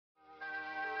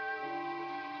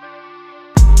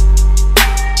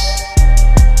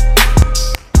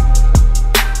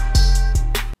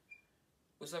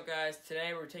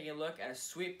Today we're taking a look at a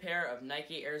sweet pair of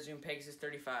Nike Air Zoom Pegasus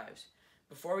 35s.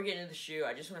 Before we get into the shoe,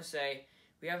 I just want to say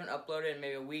we haven't uploaded in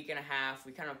maybe a week and a half.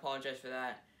 We kind of apologize for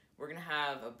that. We're going to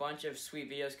have a bunch of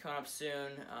sweet videos coming up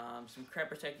soon, some Crep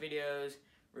Protect videos,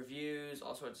 reviews,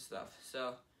 all sorts of stuff.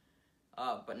 So,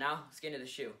 but now let's get into the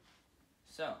shoe.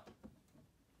 So,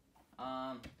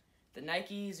 the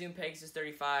Nike Zoom Pegasus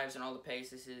 35s and all the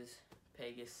Pegasuses,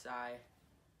 Pegasi, I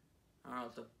don't know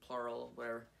if the plural,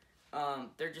 whatever.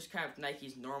 They're just kind of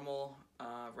Nike's normal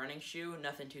running shoe,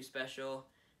 nothing too special.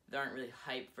 There aren't really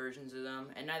hype versions of them,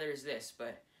 and neither is this,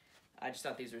 but I just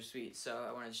thought these were sweet, so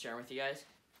I wanted to share them with you guys.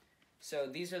 So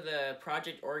these are the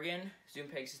Project Oregon Zoom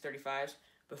Pegasus 35s.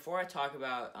 Before I talk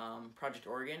about Project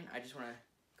Oregon, I just want to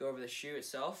go over the shoe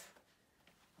itself.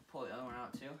 I'll pull the other one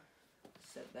out too.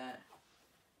 Set that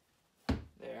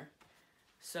there.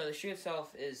 So the shoe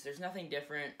itself there's nothing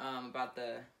different about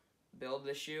the build of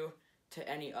the shoe to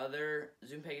any other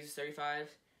Zoom Pegasus 35s.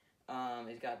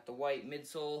 It's got the white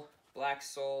midsole, black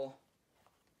sole,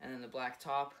 and then the black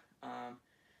top.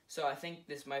 So I think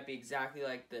this might be exactly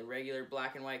like the regular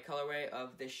black and white colorway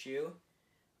of this shoe,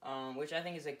 which I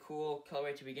think is a cool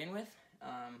colorway to begin with.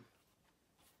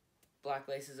 Black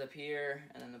laces up here,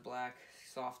 and then the black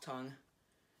soft tongue,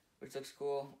 which looks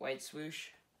cool. White swoosh.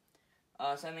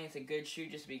 So I think it's a good shoe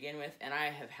just to begin with, and I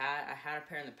had a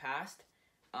pair in the past,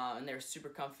 and they were super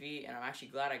comfy, and I'm actually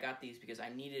glad I got these because I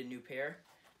needed a new pair.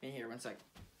 And here, one sec.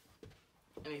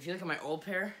 I mean, if you look at my old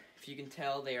pair, if you can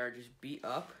tell, they are just beat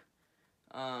up,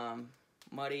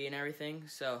 muddy and everything.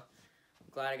 So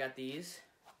I'm glad I got these.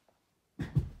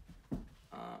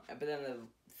 But then the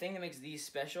thing that makes these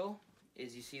special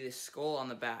is you see this skull on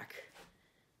the back.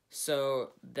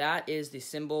 So that is the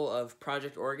symbol of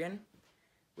Project Oregon,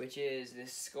 which is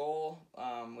this skull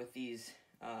with these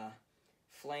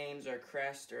flames or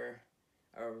crest or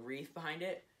a wreath behind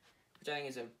it, which I think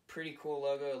is a pretty cool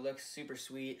logo. It looks super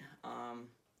sweet. And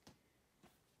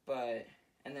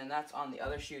then that's on the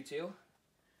other shoe too,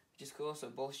 which is cool. So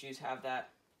both shoes have that.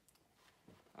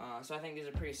 So I think these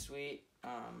are pretty sweet.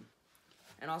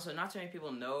 And also, not too many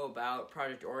people know about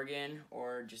Project Oregon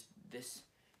or just this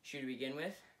shoe to begin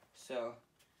with. So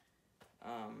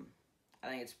I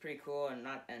think it's pretty cool, and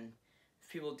if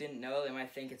people didn't know, they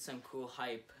might think it's some cool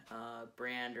hype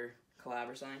brand or collab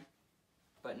or something.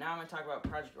 But now I'm going to talk about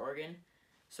Project Oregon.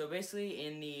 So basically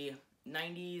in the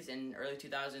 90s and early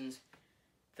 2000s,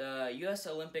 the U.S.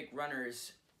 Olympic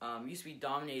runners used to be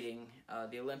dominating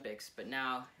the Olympics, but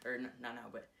now, or not now,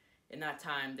 but in that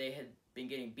time they had been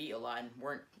getting beat a lot and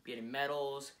weren't getting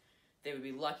medals. They would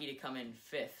be lucky to come in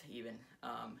 5th even.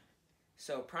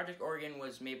 So Project Oregon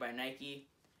was made by Nike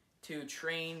to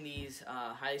train these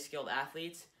highly skilled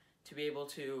athletes to be able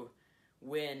to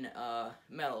win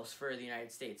medals for the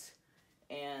United States.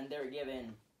 And they were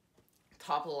given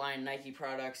top-of-the-line Nike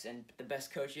products and the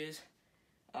best coaches,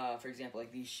 for example,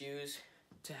 like these shoes,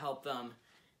 to help them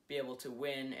be able to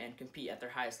win and compete at their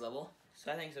highest level.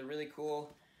 So I think it's a really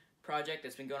cool project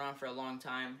that's been going on for a long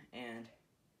time, and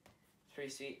it's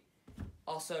pretty sweet.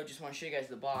 Also, just want to show you guys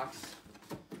the box.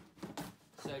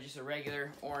 So just a regular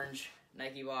orange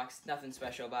Nike box, nothing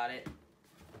special about it.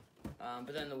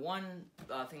 But then the one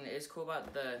thing that is cool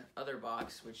about the other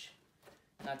box, which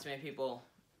not too many people,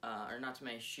 or not too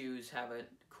many shoes have a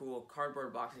cool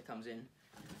cardboard box that comes in.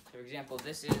 So for example,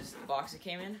 this is the box it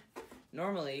came in.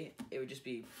 Normally, it would just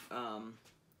be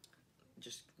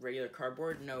just regular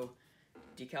cardboard, no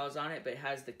decals on it, but it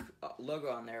has the logo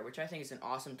on there, which I think is an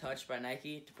awesome touch by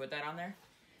Nike to put that on there.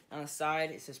 On the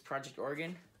side, it says Project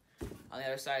Oregon. On the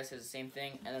other side, it says the same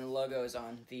thing, and then the logo is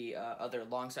on the other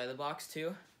long side of the box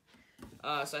too.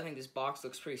 So I think this box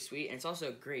looks pretty sweet, and it's also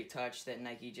a great touch that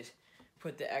Nike just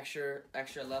put the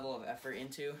extra level of effort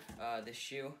into this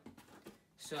shoe.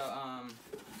 So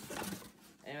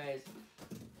anyways,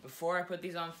 before I put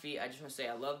these on feet, I just want to say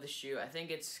I love the shoe. I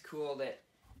think it's cool that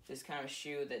this kind of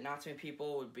shoe that not too many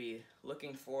people would be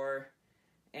looking for,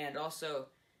 and also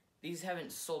these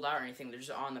haven't sold out or anything. They're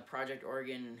just on the Project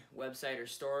Oregon website or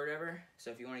store or whatever. So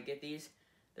if you want to get these,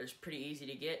 they're pretty easy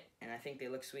to get, and I think they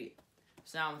look sweet.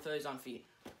 So now I'm going to throw these on feet.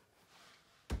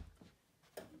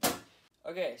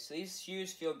 Okay, so these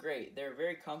shoes feel great. They're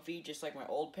very comfy, just like my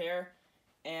old pair,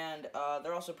 and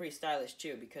they're also pretty stylish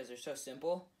too because they're so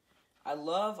simple. I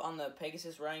love on the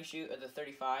Pegasus running shoe, or the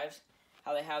 35s,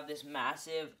 how they have this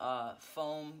massive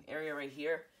foam area right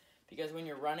here, because when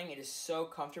you're running, it is so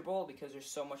comfortable because there's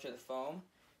so much of the foam.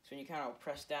 So when you kind of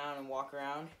press down and walk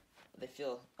around, they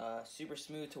feel super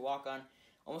smooth to walk on,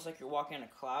 almost like you're walking on a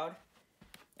cloud.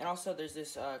 And also there's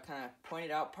this kind of pointed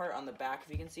out part on the back,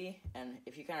 if you can see, and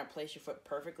if you kind of place your foot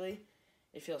perfectly,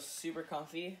 it feels super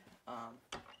comfy,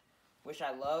 which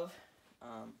I love.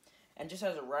 And just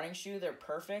as a running shoe, they're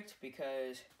perfect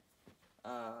because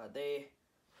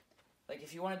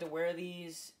if you wanted to wear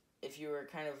these, if you were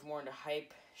kind of more into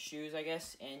hype shoes, I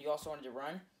guess, and you also wanted to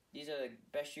run, these are the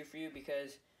best shoe for you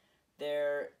because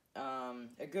they're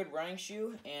a good running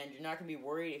shoe, and you're not going to be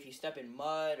worried if you step in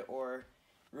mud or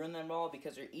ruin them all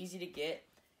because they're easy to get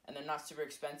and they're not super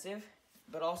expensive,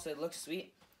 but also it looks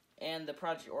sweet, and the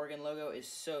Project Oregon logo is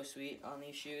so sweet on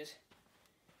these shoes.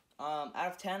 Out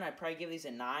of 10, I'd probably give these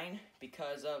a 9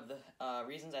 because of the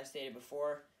reasons I stated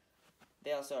before.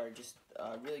 They also are just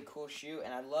a really cool shoe,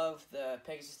 and I love the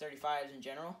Pegasus 35s in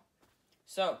general.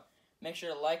 So, make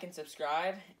sure to like and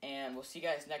subscribe, and we'll see you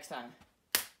guys next time.